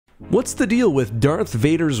What's the deal with Darth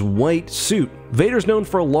Vader's white suit? Vader's known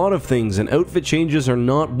for a lot of things, and outfit changes are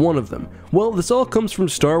not one of them. Well, this all comes from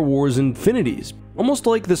Star Wars Infinities. Almost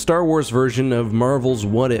like the Star Wars version of Marvel's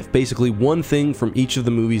What If, basically one thing from each of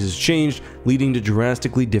the movies is changed, leading to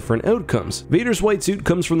drastically different outcomes. Vader's white suit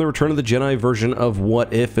comes from the Return of the Jedi version of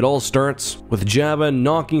What If. It all starts with Jabba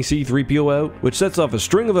knocking C-3PO out, which sets off a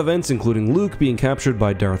string of events including Luke being captured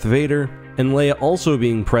by Darth Vader, and Leia also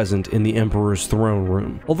being present in the Emperor's throne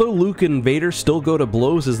room. Although Luke and Vader still go to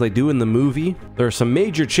blows as they do in the movie, there are some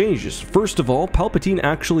major changes. First of all, Palpatine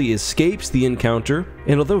actually escapes the encounter,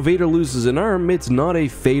 and although Vader loses an arm, it's not a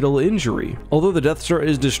fatal injury. Although the Death Star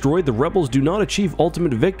is destroyed, the rebels do not achieve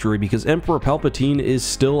ultimate victory because Emperor Palpatine is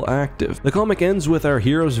still active. The comic ends with our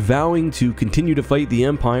heroes vowing to continue to fight the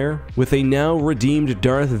Empire, with a now redeemed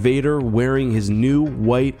Darth Vader wearing his new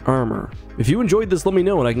white armor. If you enjoyed this, let me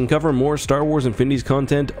know and I can cover more Star Wars Infinities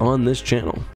content on this channel.